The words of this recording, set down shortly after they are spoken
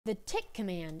The tick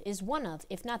command is one of,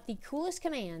 if not the coolest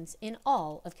commands in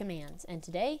all of commands, and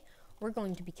today we're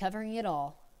going to be covering it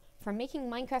all. From making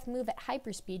Minecraft move at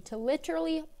hyperspeed to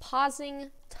literally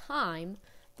pausing time,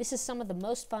 this is some of the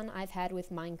most fun I've had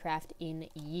with Minecraft in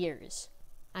years.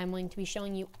 I'm going to be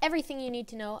showing you everything you need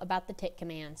to know about the tick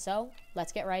command, so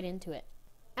let's get right into it.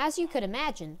 As you could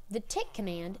imagine, the tick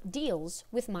command deals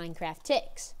with Minecraft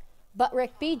ticks. But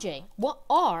Rick BJ, what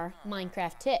are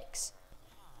Minecraft ticks?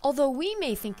 Although we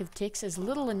may think of ticks as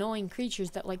little annoying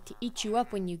creatures that like to eat you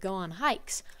up when you go on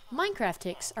hikes, Minecraft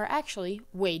ticks are actually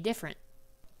way different.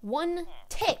 One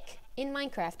tick in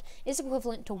Minecraft is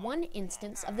equivalent to one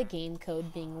instance of the game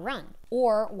code being run,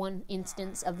 or one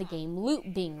instance of the game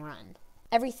loop being run.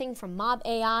 Everything from mob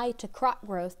AI to crop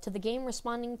growth to the game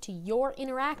responding to your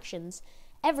interactions,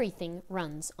 everything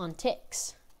runs on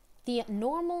ticks. The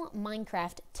normal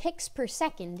Minecraft ticks per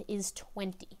second is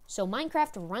 20. So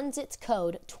Minecraft runs its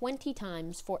code 20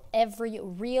 times for every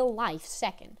real life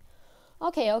second.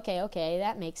 Okay,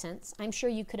 that makes sense. I'm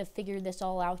sure you could have figured this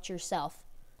all out yourself.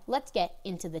 Let's get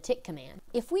into the tick command.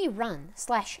 If we run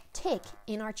 /tick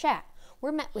in our chat,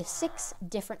 we're met with 6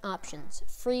 different options: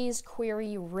 freeze,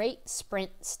 query, rate,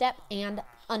 sprint, step, and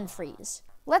unfreeze.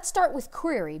 Let's start with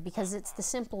query because it's the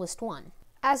simplest one.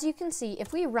 As you can see,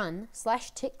 if we run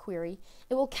 /tick query,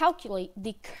 it will calculate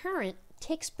the current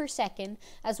ticks per second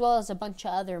as well as a bunch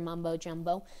of other mumbo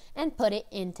jumbo and put it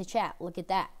into chat. Look at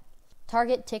that.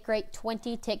 Target tick rate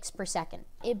 20 ticks per second.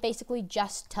 It basically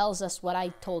just tells us what I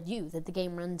told you, that the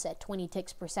game runs at 20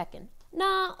 ticks per second.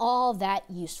 Not all that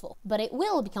useful, but it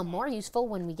will become more useful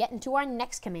when we get into our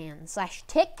next command,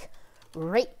 /tick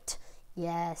rate.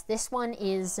 Yes, this one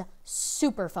is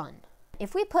super fun.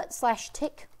 If we put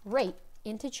 /tick rate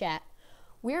into chat,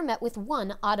 we're met with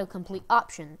one autocomplete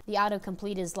option. The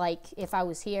autocomplete is like if I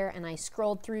was here and I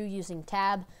scrolled through using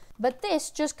tab, but this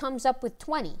just comes up with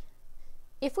 20.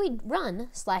 If we run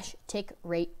 /tick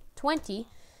rate 20,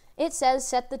 it says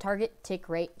set the target tick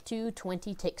rate to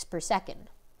 20 ticks per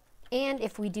second. And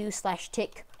if we do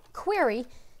 /tick query,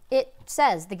 it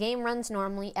says the game runs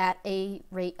normally at a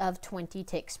rate of 20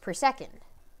 ticks per second.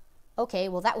 Okay,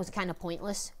 well that was kind of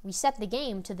pointless. We set the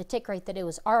game to the tick rate that it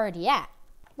was already at.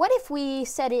 What if we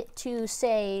set it to,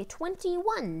 say,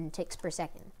 21 ticks per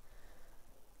second?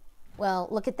 Well,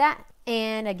 look at that.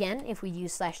 And again, if we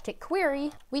use /tick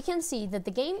query, we can see that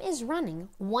the game is running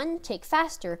 1 tick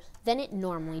faster than it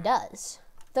normally does.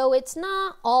 Though it's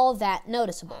not all that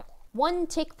noticeable. 1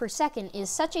 tick per second is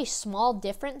such a small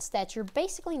difference that you're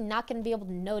basically not going to be able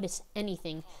to notice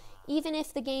anything, even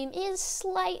if the game is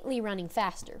slightly running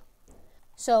faster.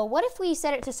 So what if we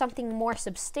set it to something more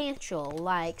substantial,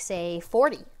 like, say,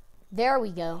 40? There we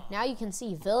go. Now you can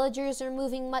see villagers are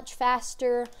moving much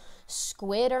faster,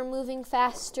 squid are moving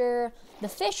faster, the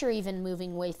fish are even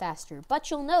moving way faster. But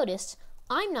you'll notice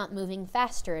I'm not moving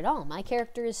faster at all. My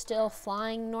character is still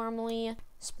flying normally,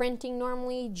 sprinting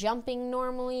normally, jumping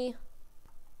normally.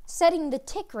 Setting the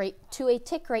tick rate to a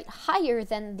tick rate higher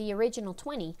than the original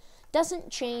 20 doesn't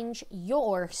change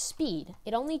your speed.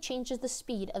 It only changes the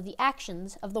speed of the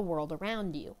actions of the world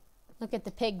around you. Look at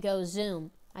the pig go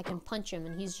zoom. I can punch him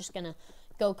and he's just gonna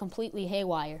go completely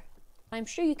haywire. I'm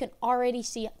sure you can already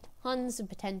see tons of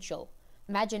potential.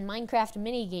 Imagine Minecraft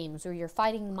minigames where you're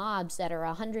fighting mobs that are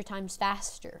 100 times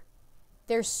faster.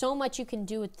 There's so much you can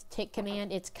do with the tick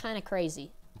command, it's kind of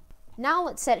crazy. Now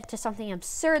let's set it to something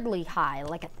absurdly high,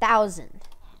 like 1,000.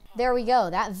 There we go,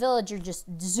 that villager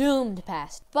just zoomed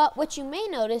past. But what you may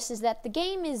notice is that the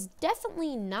game is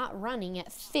definitely not running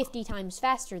at 50 times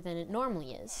faster than it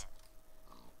normally is.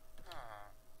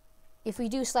 If we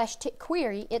do /tick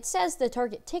query, it says the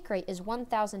target tick rate is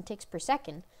 1,000 ticks per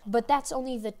second, but that's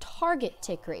only the target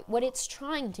tick rate, what it's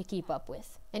trying to keep up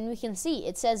with. And we can see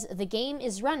it says the game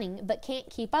is running but can't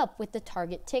keep up with the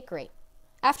target tick rate.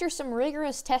 After some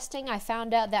rigorous testing, I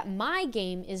found out that my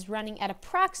game is running at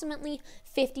approximately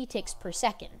 50 ticks per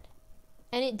second.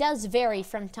 And it does vary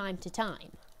from time to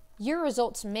time. Your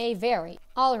results may vary.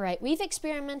 Alright, we've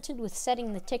experimented with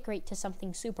setting the tick rate to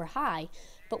something super high,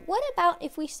 but what about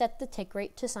if we set the tick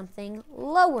rate to something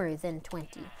lower than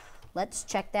 20? Let's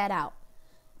check that out.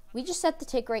 We just set the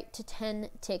tick rate to 10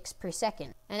 ticks per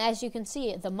second. And as you can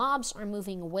see, the mobs are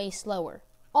moving way slower.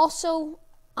 Also,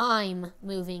 I'm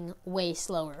moving way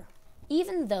slower.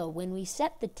 Even though when we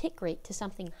set the tick rate to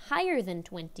something higher than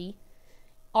 20,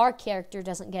 our character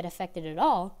doesn't get affected at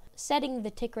all, setting the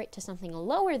tick rate to something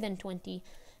lower than 20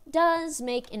 does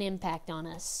make an impact on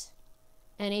us.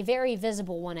 And a very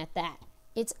visible one at that.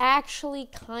 It's actually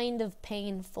kind of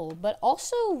painful, but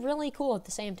also really cool at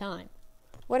the same time.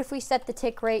 What if we set the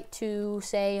tick rate to,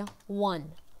 say,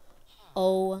 1?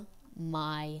 Oh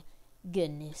my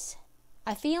goodness.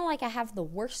 I feel like I have the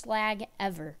worst lag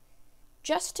ever.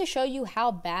 Just to show you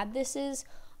how bad this is,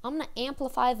 I'm going to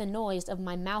amplify the noise of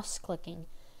my mouse clicking,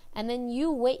 and then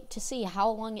you wait to see how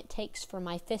long it takes for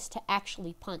my fist to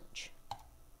actually punch.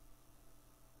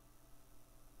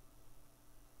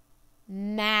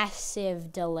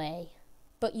 Massive delay.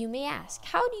 But you may ask,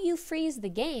 how do you freeze the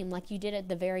game like you did at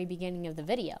the very beginning of the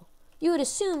video? You would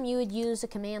assume you would use a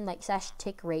command like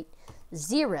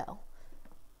 /tickrate0,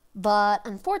 but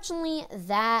unfortunately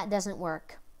that doesn't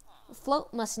work.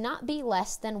 Float must not be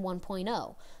less than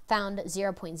 1.0, found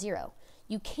 0.0.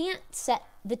 You can't set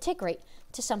the tick rate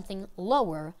to something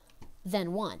lower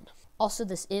than 1. Also,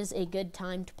 this is a good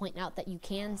time to point out that you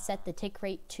can set the tick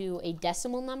rate to a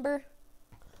decimal number.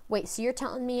 Wait, so you're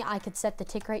telling me I could set the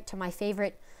tick rate to my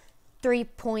favorite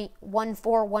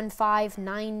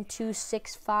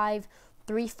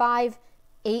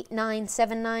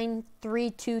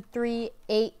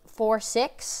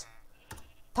 3.14159265358979323846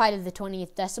 pi to the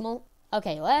 20th decimal?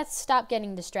 Okay, let's stop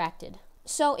getting distracted.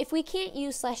 So if we can't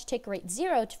use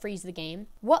 /tickrate0 to freeze the game,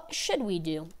 what should we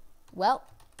do? Well,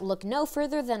 look no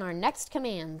further than our next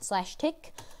command,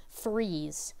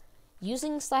 /tickfreeze.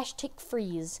 Using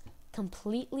 /tickfreeze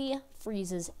completely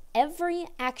freezes every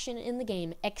action in the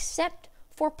game except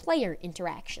for player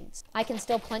interactions. I can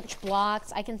still punch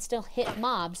blocks, I can still hit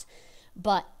mobs,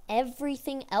 but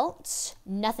everything else,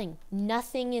 nothing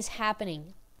is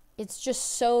happening. It's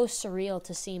just so surreal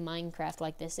to see Minecraft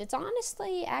like this. It's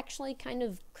honestly actually kind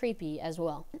of creepy as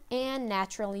well. And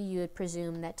naturally you would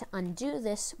presume that to undo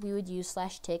this we would use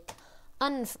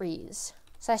 /tick-unfreeze.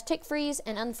 /tickfreeze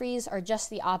and unfreeze are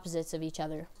just the opposites of each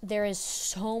other. There is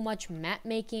so much map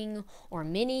making or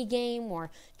mini game or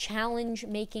challenge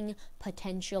making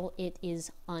potential. It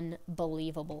is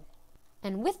unbelievable.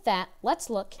 And with that, let's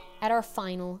look at our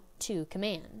final two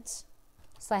commands.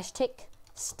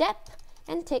 /tick-step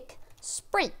and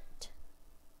tick-sprint.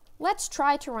 Let's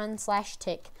try to run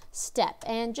 /tick-step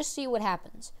and just see what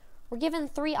happens. We're given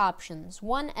three options,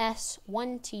 1S,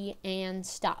 1T, and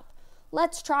stop.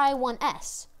 Let's try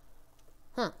 1S.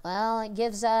 Well, it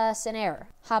gives us an error.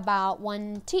 How about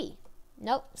 1T?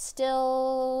 Nope,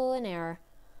 still an error.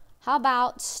 How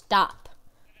about stop?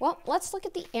 Well, let's look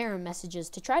at the error messages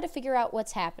to try to figure out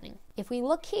what's happening. If we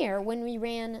look here, when we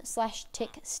ran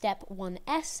 /tick-step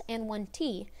 1S and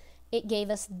 1T, it gave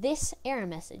us this error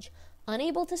message.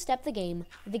 Unable to step the game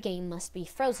must be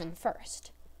frozen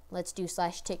first. Let's do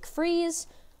 /tick-freeze,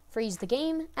 freeze the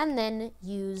game, and then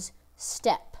use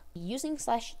step. Using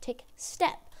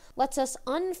 /tick-step lets us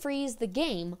unfreeze the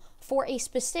game for a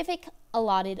specific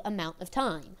allotted amount of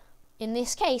time. In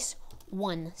this case,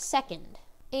 1 second.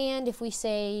 And if we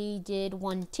say did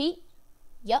 1T,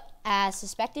 yep, as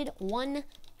suspected, 1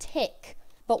 tick.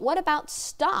 But what about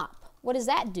stop? What does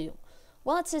that do?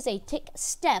 Well, it says a tick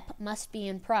step must be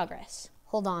in progress.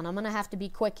 Hold on, I'm gonna have to be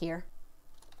quick here.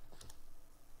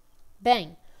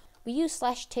 Bang. We use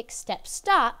 /tick-step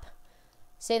stop,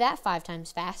 say that 5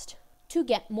 times fast, to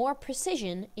get more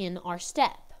precision in our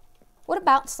step. What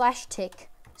about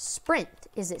 /tick-sprint?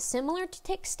 Is it similar to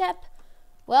tick-step?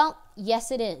 Well, yes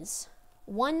it is.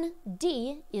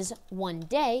 1D is 1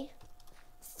 day,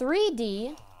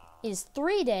 3D is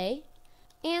 3 day,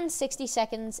 and 60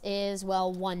 seconds is,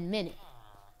 well, 1 minute.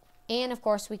 And of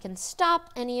course we can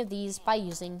stop any of these by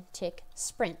using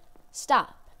tick-sprint.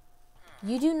 Stop.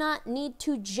 You do not need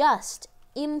to just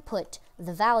input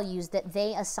the values that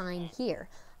they assign here.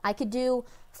 I could do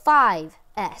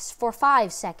 5S for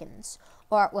 5 seconds,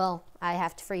 or, well, I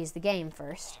have to freeze the game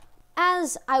first.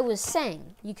 As I was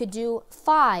saying, you could do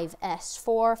 5S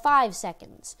for 5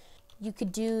 seconds. You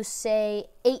could do, say,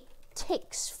 8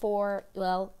 ticks for,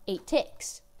 well, 8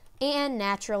 ticks. And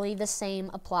naturally, the same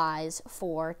applies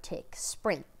for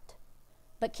tick-sprint.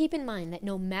 But keep in mind that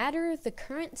no matter the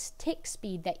current tick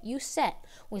speed that you set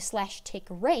with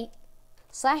 /tick-rate,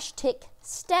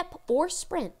 /tick-step or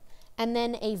sprint, and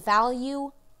then a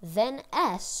value, then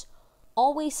S,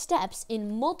 always steps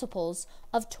in multiples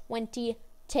of 20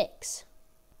 ticks.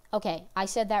 Okay, I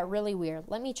said that really weird.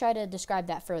 Let me try to describe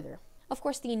that further. Of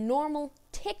course, the normal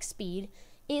tick speed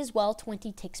is, well,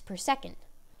 20 ticks per second.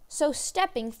 So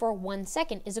stepping for 1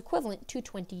 second is equivalent to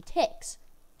 20 ticks.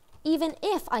 Even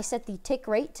if I set the tick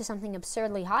rate to something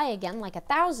absurdly high again, like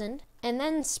 1,000, and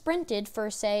then sprinted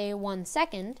for, say, 1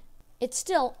 second, it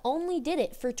still only did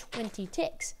it for 20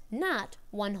 ticks, not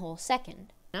 1 whole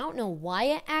second. I don't know why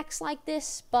it acts like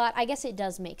this, but I guess it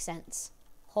does make sense.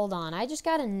 Hold on, I just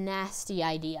got a nasty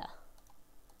idea.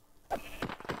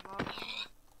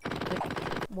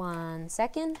 1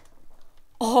 second.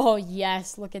 Oh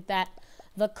yes, look at that.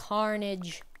 The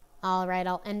carnage. Alright,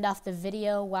 I'll end off the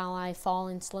video while I fall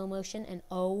in slow motion, and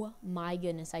oh my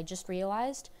goodness, I just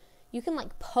realized you can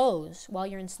like pose while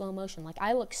you're in slow motion. Like,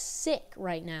 I look sick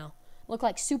right now. Look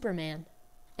like Superman.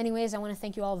 Anyways, I want to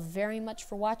thank you all very much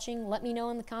for watching. Let me know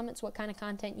in the comments what kind of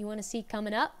content you want to see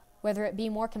coming up, whether it be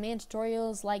more command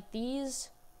tutorials like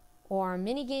these or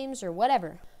mini games or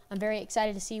whatever. I'm very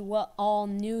excited to see what all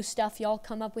new stuff y'all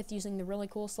come up with using the really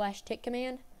cool /tick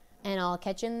command, and I'll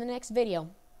catch you in the next video.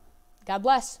 God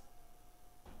bless.